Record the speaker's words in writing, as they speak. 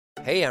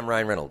Hey, I'm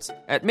Ryan Reynolds.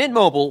 At Mint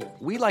Mobile,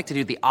 we like to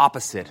do the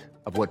opposite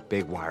of what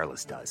Big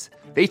Wireless does.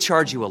 They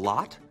charge you a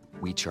lot,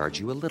 we charge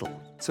you a little.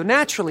 So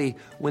naturally,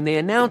 when they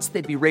announced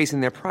they'd be raising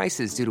their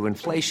prices due to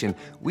inflation,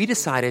 we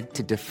decided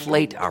to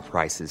deflate our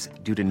prices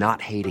due to not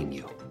hating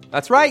you.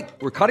 That's right.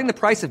 We're cutting the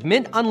price of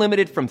Mint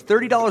Unlimited from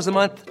 $30 a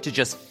month to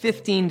just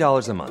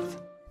 $15 a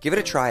month. Give it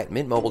a try at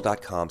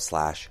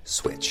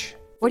mintmobile.com/switch.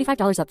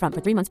 $45 up front for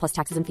 3 months plus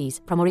taxes and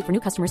fees. Promo rate for new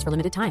customers for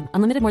limited time.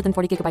 Unlimited more than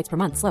 40 gigabytes per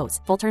month. Slows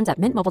full terms at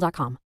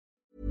mintmobile.com.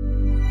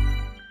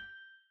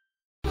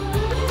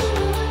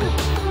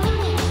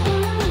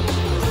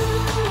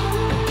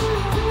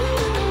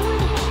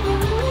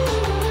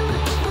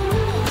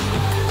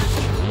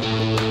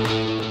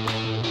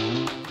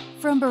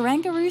 From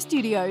Barangaroo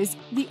Studios,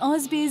 the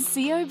AusBiz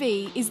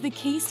COB is the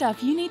key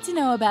stuff you need to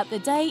know about the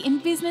day in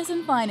business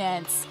and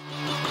finance.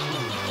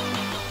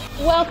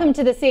 Welcome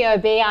to the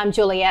COB. I'm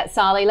Juliette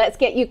Sarli. Let's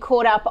get you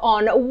caught up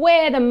on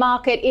where the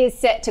market is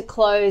set to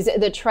close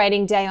the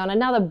trading day on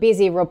another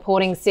busy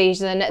reporting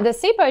season. The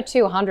CIPO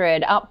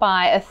 200 up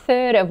by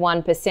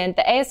 1/3%.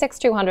 The ASX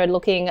 200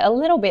 looking a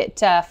little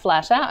bit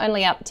flatter,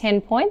 only up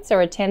 10 points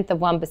or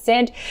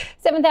 1/10%.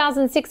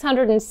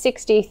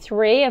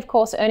 7,663. Of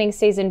course, earnings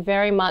season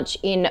very much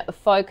in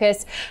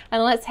focus.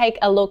 And let's take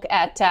a look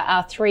at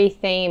our three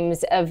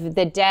themes of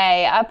the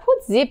day. I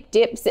put Zip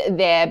dips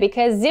there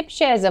because Zip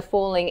shares are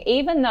falling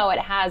even though it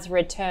has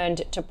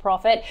returned to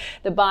profit.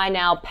 The buy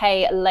now,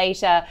 pay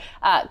later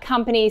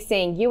company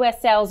seeing US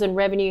sales and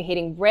revenue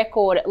hitting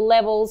record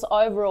levels.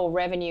 Overall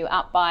revenue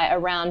up by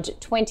around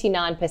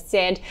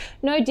 29%.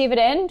 No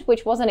dividend,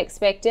 which wasn't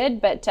expected,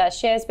 but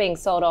shares being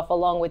sold off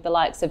along with the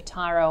likes of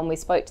Tyro, and we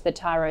spoke to the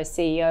Tyro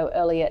CEO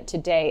earlier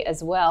today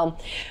as well.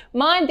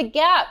 Mind the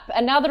gap,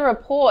 another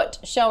report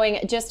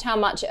showing just how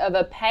much of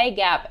a pay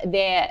gap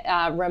there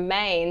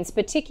remains,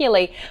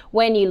 particularly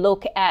when you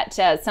look at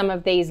some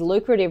of these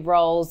lucrative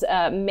roles,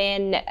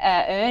 men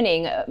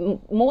earning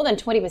more than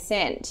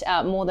 20%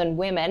 more than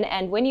women.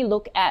 And when you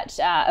look at,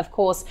 of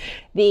course,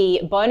 the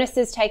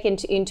bonuses taken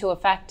into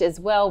effect as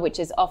well, which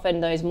is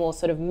often those more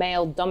sort of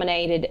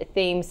male-dominated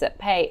themes that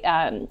pay,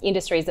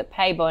 industries that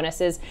pay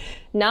bonuses,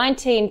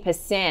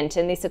 19%,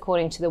 and this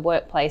according to the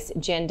Workplace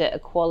Gender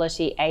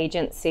Equality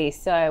Agency.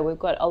 So we've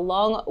got a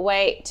long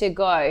way to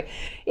go.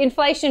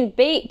 Inflation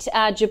beat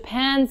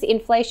Japan's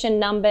inflation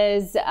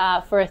numbers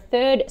for a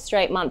third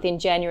straight month in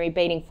January,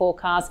 beating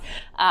forecasts,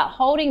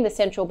 holding the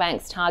central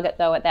bank's target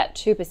though at that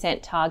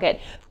 2% target.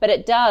 But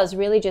it does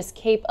really just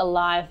keep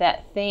alive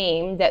that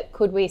theme that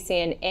could we see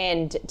an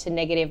end to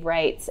negative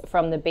rates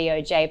from the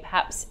BOJ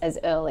perhaps as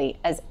early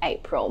as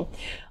April.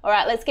 All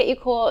right, let's get you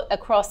caught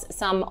across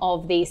some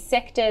of the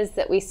sectors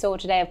that we saw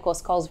today. Of course,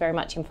 coal's very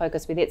much in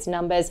focus with its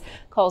numbers.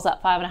 Coal's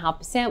up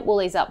 5.5%,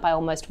 Woolies up by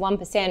almost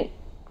 1%.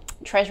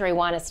 Treasury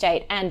Wine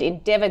Estate and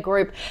Endeavour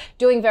Group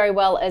doing very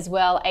well as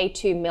well.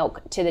 A2 Milk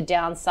to the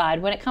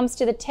downside. When it comes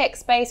to the tech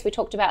space, we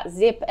talked about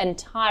Zip and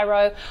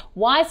Tyro.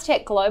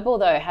 WiseTech Global,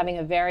 though, having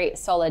a very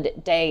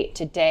solid day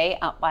today,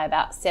 up by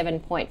about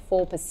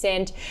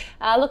 7.4%.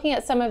 Looking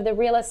at some of the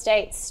real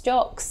estate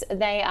stocks,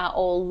 they are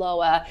all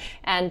lower.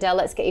 And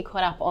let's get you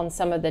caught up on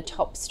some of the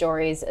top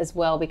stories as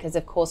well, because,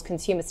 of course,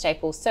 consumer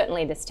staples,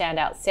 certainly the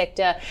standout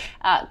sector.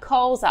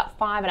 Coal's up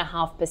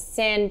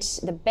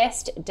 5.5%, the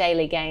best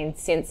daily gain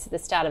since the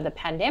start of the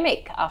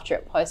pandemic after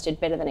it posted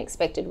better than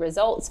expected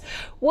results.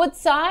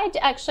 Woodside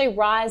actually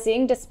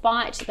rising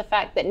despite the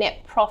fact that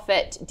net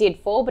profit did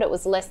fall, but it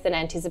was less than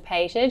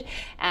anticipated.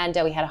 And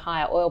we had a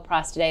higher oil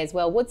price today as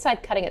well.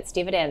 Woodside cutting its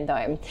dividend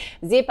though.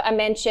 Zip, I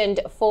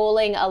mentioned,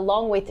 falling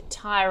along with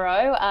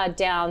Tyro,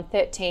 down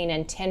 13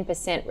 and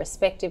 10%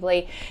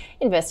 respectively.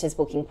 Investors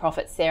booking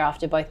profits there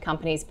after both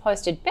companies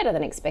posted better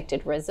than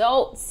expected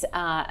results.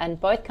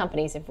 And both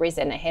companies have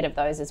risen ahead of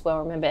those as well.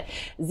 Remember,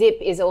 Zip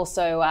is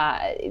also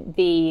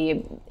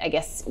the, I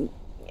guess,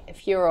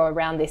 furor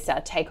around this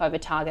takeover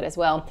target as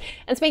well.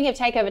 And speaking of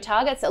takeover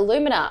targets,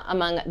 Illumina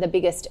among the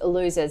biggest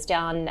losers,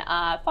 down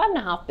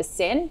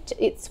 5.5%.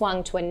 It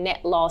swung to a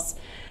net loss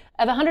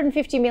of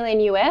 150 million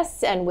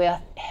US and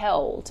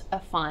withheld a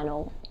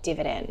final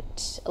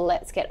dividend.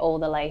 Let's get all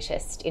the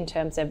latest in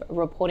terms of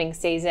reporting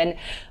season.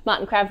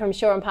 Martin Crabb from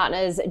Shaw and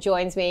Partners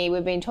joins me.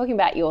 We've been talking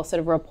about your sort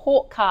of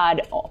report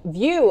card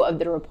view of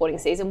the reporting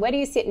season. Where do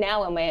you sit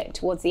now when we're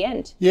towards the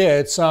end? Yeah,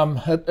 it's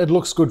it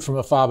looks good from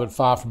afar, but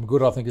far from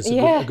good. I think it's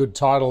a good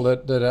title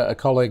that a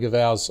colleague of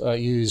ours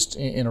used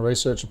in a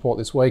research report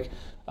this week.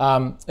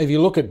 If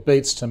you look at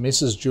beats to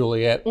misses,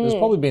 Juliette, there's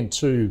probably been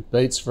 2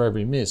 beats for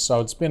every miss. So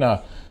it's been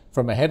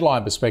from a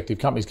headline perspective,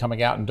 companies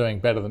coming out and doing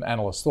better than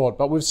analysts thought,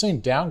 but we've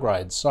seen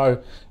downgrades. So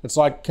it's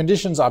like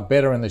conditions are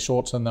better in the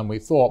short term than we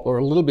thought. We're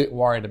a little bit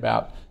worried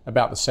about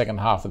the second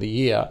half of the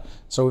year.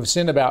 So we've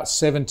seen about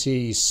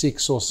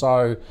 76 or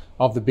so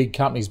of the big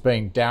companies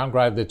being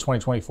downgraded. The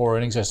 2024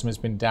 earnings estimate has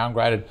been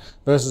downgraded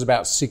versus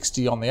about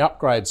 60 on the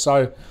upgrade.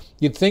 So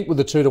you'd think with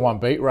the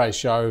 2-to-1 beat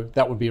ratio,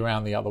 that would be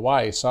around the other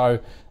way. So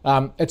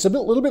it's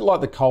little bit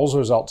like the Coles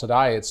result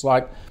today. It's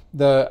like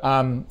the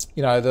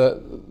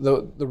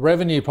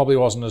revenue probably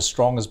wasn't as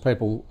strong as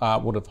people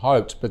would have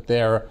hoped, but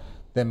their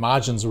their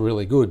margins are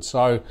really good.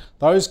 So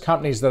those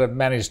companies that have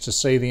managed to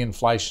see the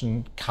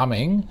inflation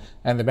coming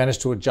and they've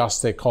managed to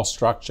adjust their cost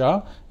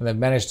structure and they've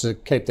managed to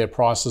keep their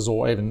prices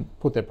or even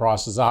put their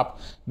prices up,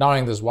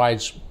 knowing there's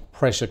wage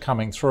pressure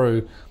coming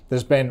through,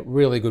 there's been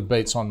really good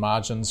beats on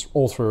margins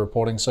all through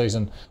reporting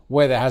season.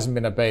 Where there hasn't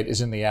been a beat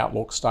is in the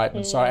outlook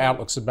statement. So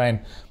outlooks have been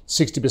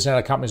 60%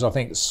 of companies, I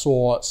think,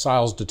 saw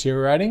sales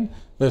deteriorating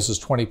versus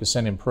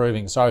 20%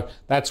 improving. So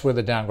that's where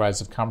the downgrades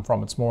have come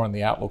from. It's more in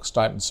the outlook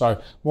statement.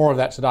 So more of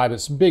that today, but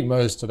some big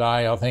moves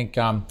today. I think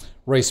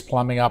Reece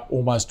Plumbing up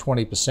almost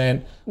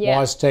 20%. Yeah.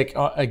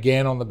 WiseTech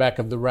again on the back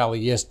of the rally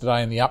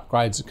yesterday and the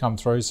upgrades that come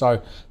through.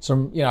 So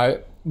some,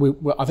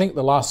 I think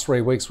the last 3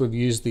 weeks we've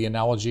used the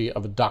analogy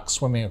of a duck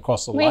swimming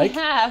across the lake. We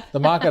have. The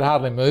market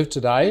hardly moved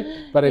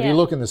today, but if you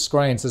look in the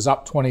screens, there's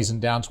up 20s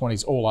and down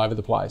 20s all over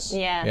the place.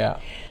 Yeah.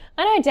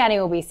 I know Danny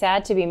will be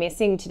sad to be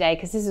missing today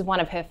because this is one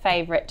of her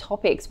favourite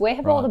topics. Where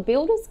have all the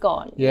builders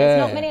gone? Yeah.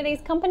 There's not many of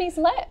these companies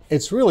left.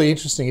 It's really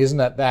interesting, isn't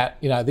it, that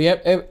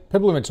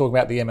people have been talking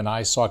about the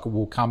M&A cycle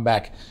will come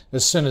back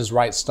as soon as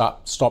rates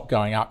stop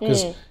going up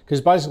because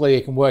basically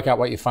you can work out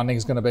what your funding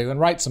is going to be. When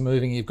rates are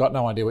moving, you've got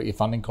no idea what your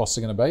funding costs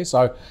are going to be.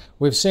 So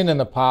we've seen in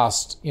the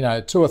past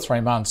 2 or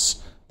 3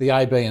 months the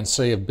A, B and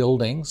C of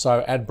building,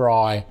 so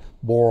Adbri,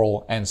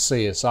 Boral and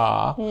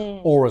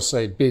CSR all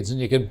received bids, and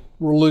you could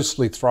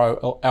loosely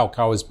throw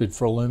Alcoa's bid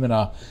for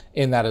alumina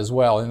in that as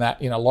well. In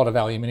that, a lot of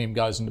aluminium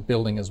goes into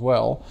building as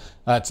well.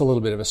 It's a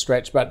little bit of a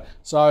stretch, but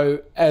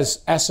so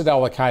as asset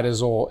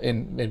allocators or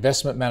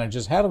investment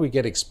managers, how do we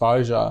get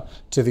exposure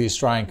to the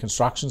Australian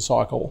construction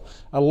cycle?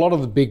 A lot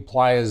of the big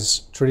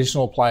players,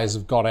 traditional players,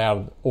 have got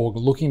out or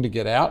looking to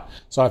get out.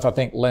 So if I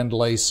think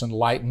Lend-Lease and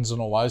Leighton's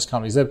and all those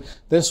companies,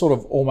 they're sort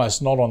of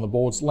almost not on the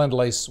boards.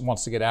 Lend-Lease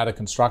wants to get out of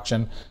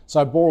construction.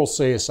 So Boral,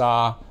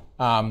 CSR,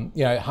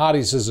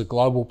 Hardy's is a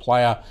global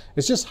player.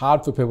 It's just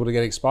hard for people to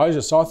get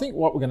exposure. So I think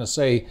what we're going to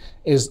see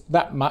is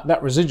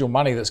that residual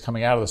money that's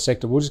coming out of the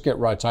sector will just get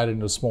rotated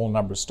into a small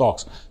number of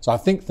stocks. So I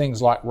think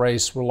things like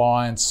Reece,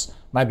 Reliance,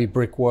 maybe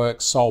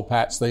Brickworks,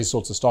 Solpats, these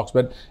sorts of stocks.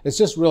 But it's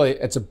just really,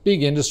 it's a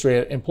big industry.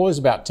 It employs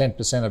about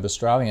 10% of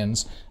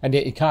Australians, and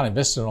yet you can't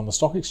invest in it on the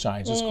stock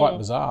exchange. It's quite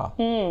bizarre.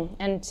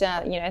 And,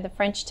 the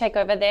French take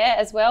over there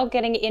as well,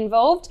 getting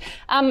involved.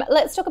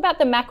 Let's talk about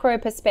the macro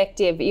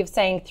perspective. You're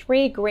saying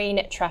 3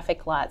 green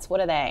traffic lights.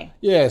 What are they?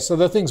 Yeah, so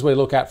the things we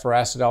look at for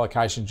asset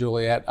allocation,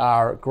 Juliet,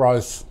 are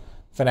growth,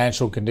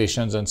 financial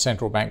conditions and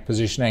central bank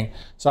positioning.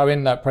 So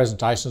in the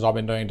presentations I've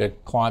been doing to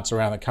clients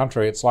around the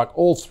country, it's like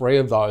all 3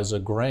 of those are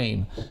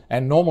green.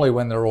 And normally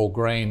when they're all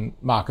green,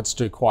 markets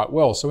do quite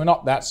well. So we're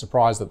not that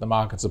surprised that the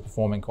markets are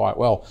performing quite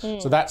well.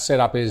 So that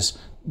setup is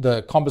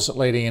the composite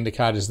leading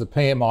indicators, the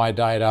PMI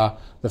data,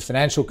 the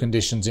financial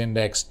conditions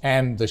index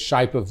and the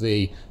shape of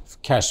the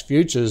cash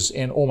futures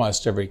in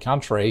almost every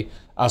country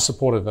are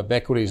supportive of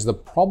equities. The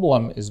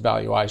problem is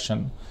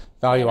valuation.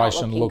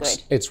 Valuation looks,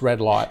 it's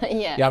red light.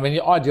 Yeah, I mean,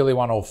 you ideally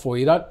want all 4.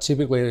 You don't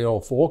typically need all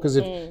 4 because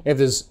if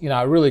there's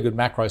a really good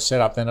macro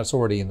setup, then it's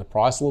already in the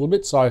price a little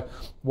bit. So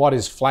what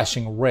is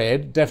flashing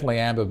red, definitely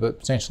amber, but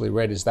potentially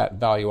red, is that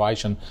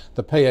valuation.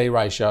 The PE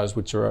ratios,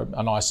 which are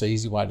a nice,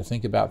 easy way to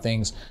think about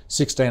things,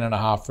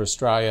 16.5 for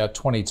Australia,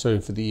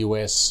 22 for the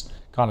US,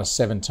 kind of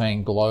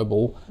 17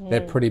 global.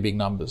 They're pretty big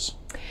numbers.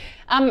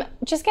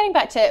 Just getting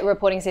back to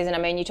reporting season, I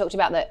mean, you talked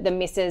about the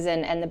misses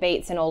and the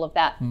beats and all of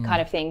that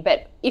kind of thing,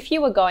 but if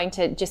you were going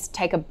to just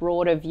take a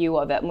broader view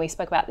of it, and we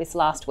spoke about this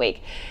last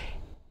week,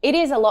 it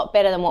is a lot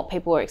better than what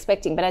people were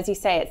expecting, but as you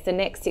say, it's the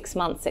next 6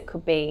 months that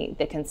could be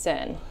the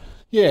concern.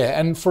 Yeah,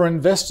 and for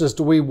investors,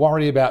 do we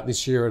worry about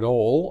this year at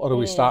all, or do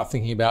we start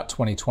thinking about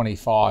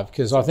 2025?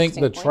 Because I think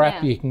the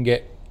trap you can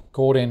get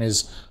caught in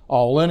is,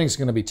 earnings are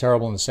going to be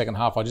terrible in the second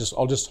half. I'll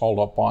just hold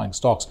off buying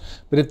stocks.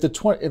 But if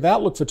the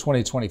outlook for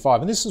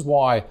 2025, and this is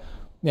why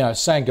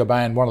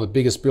Saint-Gobain, one of the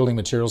biggest building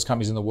materials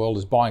companies in the world,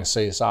 is buying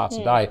CSR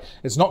today.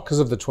 It's not because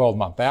of the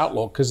 12-month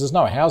outlook, because there's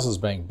no houses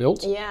being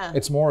built. Yeah.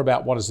 It's more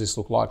about what does this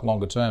look like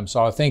longer term.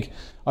 So I think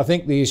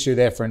the issue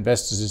there for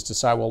investors is to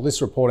say, well,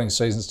 this reporting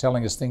season is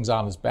telling us things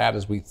aren't as bad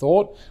as we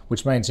thought,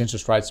 which means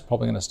interest rates are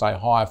probably going to stay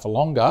higher for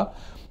longer.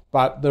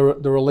 But the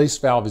release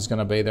valve is going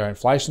to be there.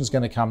 Inflation's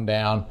going to come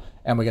down,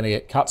 and we're going to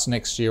get cuts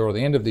next year or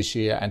the end of this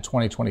year, and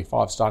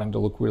 2025 starting to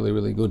look really,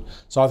 really good.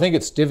 So I think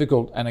it's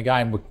difficult. And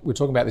again, we're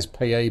talking about this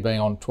PE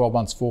being on 12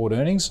 months forward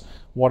earnings.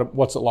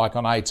 What's it like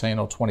on 18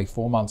 or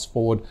 24 months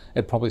forward?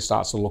 It probably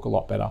starts to look a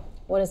lot better.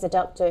 What does the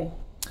duck do?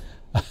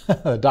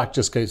 The duck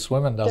just keeps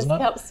swimming, doesn't it?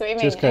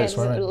 Just keeps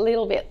swimming. A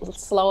little bit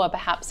slower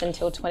perhaps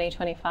until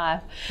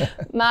 2025.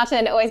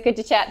 Martin, always good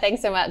to chat.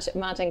 Thanks so much,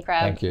 Martin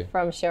Crabb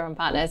from Sharon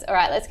Partners. All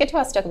right, let's get to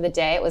our stock of the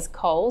day. It was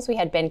Coles. We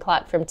had Ben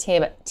Clark from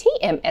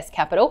TMS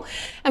Capital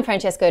and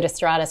Francesco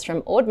D'Estradas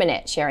from Ord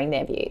Minnett sharing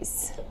their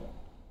views.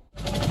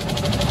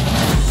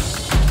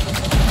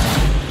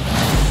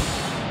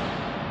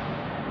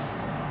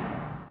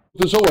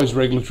 There's always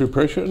regulatory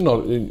pressure,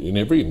 not in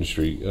every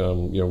industry.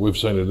 We've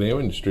seen it in our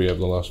industry over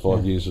the last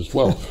 5 years as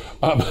well.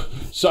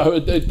 So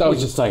it does.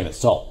 Which is taking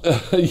its toll.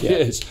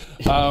 Yes,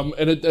 and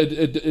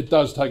it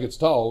does take its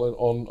toll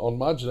on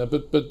margin.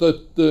 But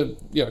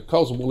the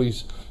Coles and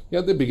Woolies,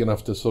 they're big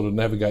enough to sort of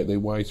navigate their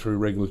way through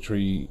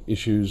regulatory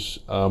issues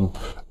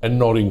and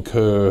not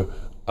incur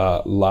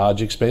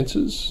large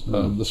expenses.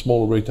 The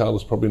smaller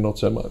retailers probably not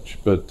so much.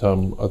 But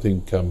I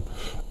think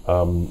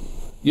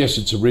yes,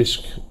 it's a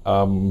risk.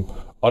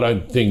 I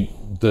don't think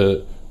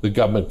the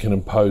government can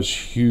impose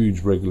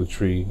huge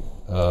regulatory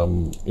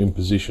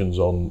impositions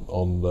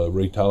on the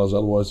retailers.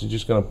 Otherwise,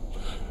 it'll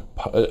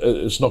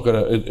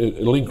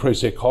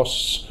increase their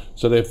costs.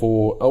 So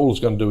therefore, all it's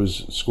going to do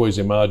is squeeze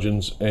their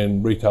margins,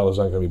 and retailers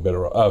aren't going to be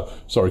better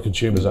off.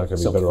 Consumers aren't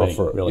going to be better off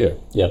for it. Really.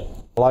 Yeah.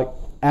 Like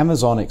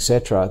Amazon,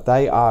 etc.,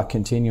 they are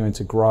continuing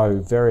to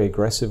grow very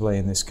aggressively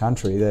in this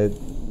country.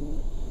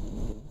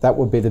 That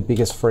would be the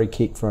biggest free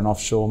kick for an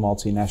offshore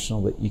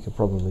multinational that you could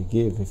probably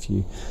give if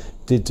you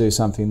did do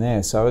something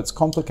there. So it's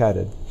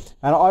complicated.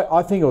 And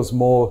I think it was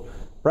more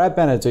Brad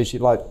Banaducci,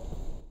 like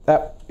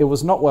that. It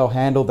was not well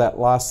handled, that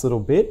last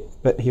little bit,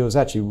 but he was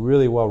actually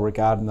really well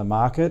regarded in the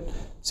market.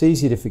 It's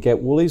easy to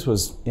forget Woolies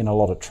was in a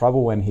lot of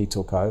trouble when he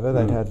took over.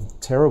 They'd had a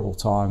terrible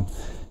time.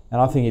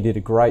 And I think he did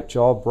a great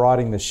job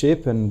righting the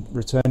ship and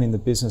returning the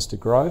business to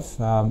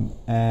growth.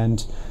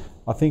 And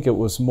I think it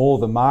was more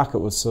the market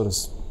was sort of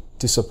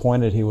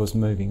disappointed he was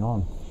moving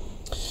on.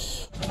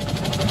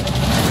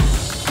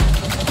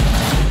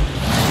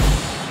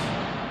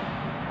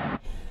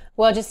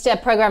 Well, just a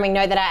programming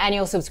note that our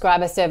annual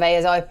subscriber survey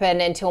is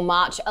open until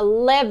March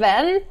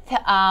 11th.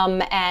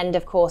 And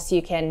of course,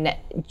 you can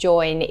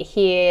join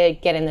here,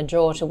 get in the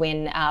draw to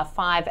win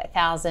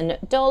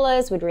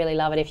 $5,000. We'd really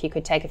love it if you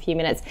could take a few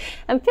minutes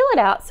and fill it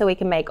out so we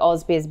can make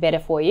AusBiz better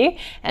for you.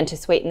 And to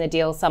sweeten the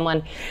deal,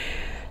 someone...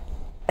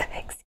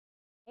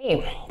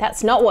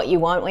 That's not what you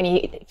want when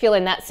you fill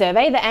in that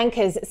survey. The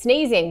anchor's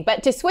sneezing.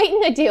 But to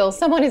sweeten the deal,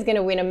 someone is going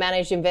to win a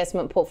managed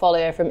investment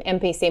portfolio from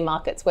MPC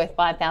Markets worth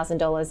 $5,000.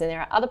 And there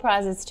are other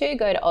prizes too.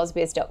 Go to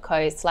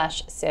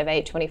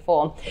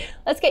ausbiz.co/survey24.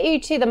 Let's get you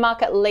to the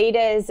market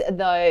leaders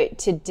though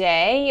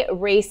today.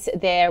 Reece,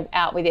 they're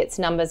out with its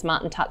numbers.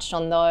 Martin touched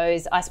on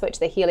those. I spoke to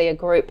the Helia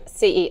Group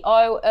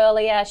CEO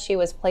earlier. She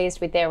was pleased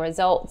with their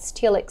results.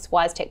 Telix,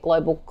 WiseTech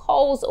Global,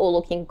 Coles, all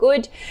looking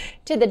good.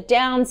 To the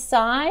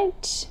downside,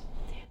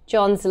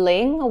 Johns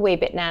Lyng, a wee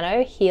bit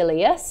nano,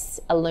 Helios,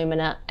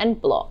 Illumina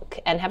and Block.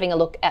 And having a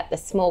look at the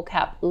small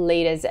cap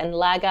leaders and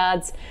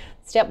laggards,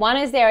 Step One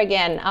is there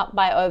again, up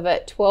by over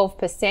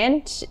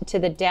 12%. To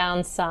the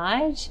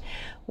downside,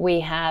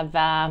 we have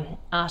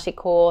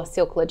Articore,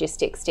 Silk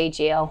Logistics,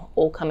 DGL,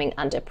 all coming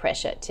under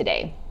pressure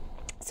today.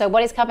 So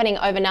what is happening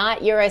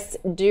overnight? US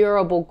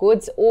durable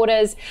goods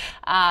orders,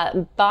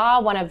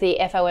 bar one of the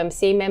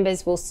FOMC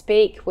members will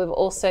speak. We've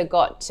also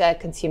got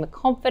consumer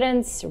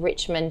confidence,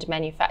 Richmond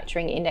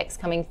Manufacturing Index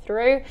coming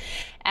through.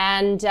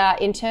 And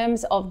in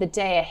terms of the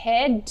day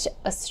ahead,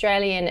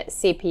 Australian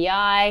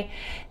CPI,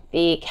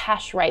 the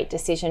cash rate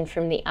decision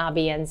from the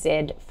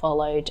RBNZ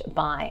followed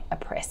by a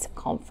press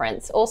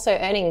conference. Also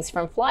earnings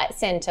from Flight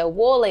Centre,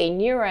 Worley,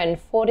 Neuron,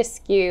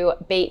 Fortescue,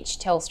 Beach,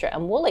 Telstra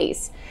and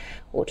Woolies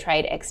will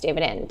trade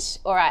ex-dividend.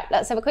 All right,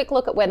 let's have a quick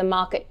look at where the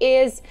market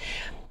is.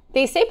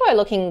 The CPO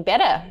looking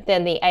better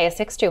than the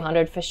ASX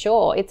 200 for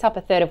sure. It's up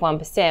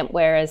 1/3%,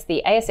 whereas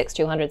the ASX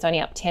 200 is only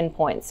up 10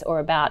 points or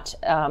about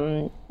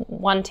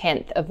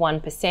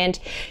 0.1%.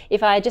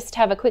 If I just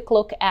have a quick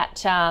look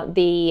at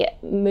the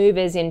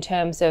movers in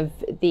terms of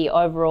the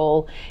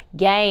overall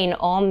gain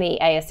on the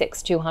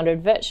ASX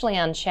 200, virtually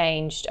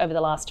unchanged over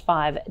the last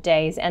 5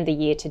 days and the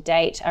year to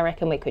date. I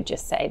reckon we could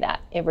just say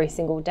that every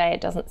single day. It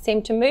doesn't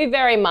seem to move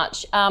very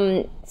much.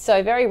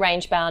 So very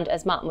range bound,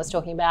 as Martin was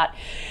talking about.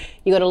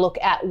 You got to look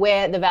at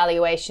where the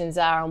valuations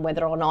are and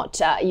whether or not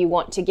you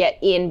want to get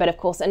in. But of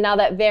course,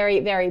 another very,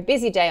 very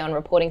busy day on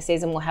reporting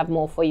season. We'll have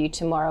more for you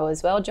tomorrow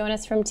as well. Join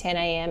us from 10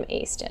 a.m.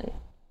 Eastern.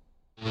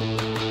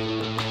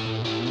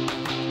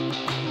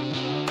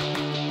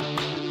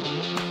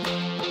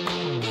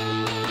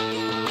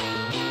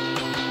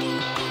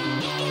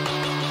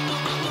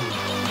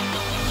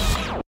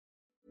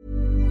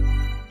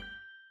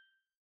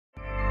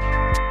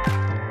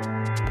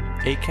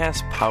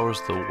 Acast powers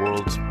the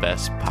world's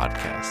best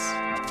podcasts.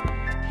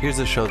 Here's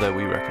a show that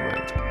we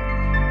recommend.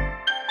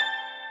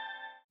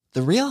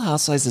 The Real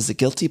Housewives is a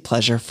guilty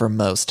pleasure for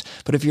most,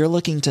 but if you're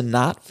looking to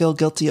not feel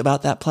guilty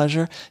about that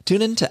pleasure,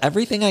 tune in to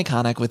Everything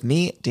Iconic with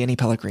me, Danny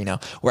Pellegrino,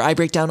 where I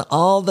break down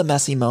all the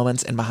messy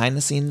moments and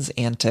behind-the-scenes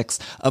antics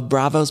of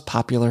Bravo's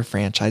popular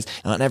franchise.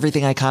 And on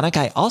Everything Iconic,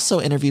 I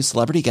also interview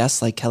celebrity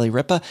guests like Kelly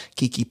Ripa,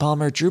 Keke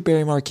Palmer, Drew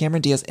Barrymore,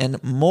 Cameron Diaz,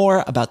 and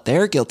more about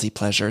their guilty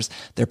pleasures,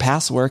 their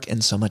past work,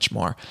 and so much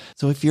more.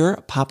 So if you're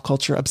pop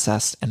culture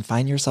obsessed and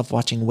find yourself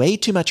watching way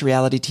too much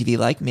reality TV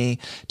like me,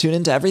 tune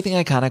in to Everything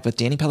Iconic with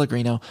Danny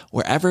Pellegrino,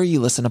 wherever you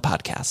listen to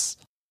podcasts.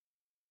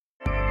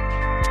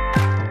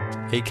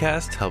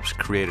 Acast helps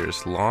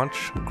creators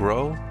launch,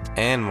 grow,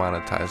 and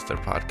monetize their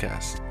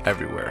podcasts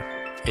everywhere.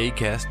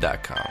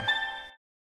 Acast.com.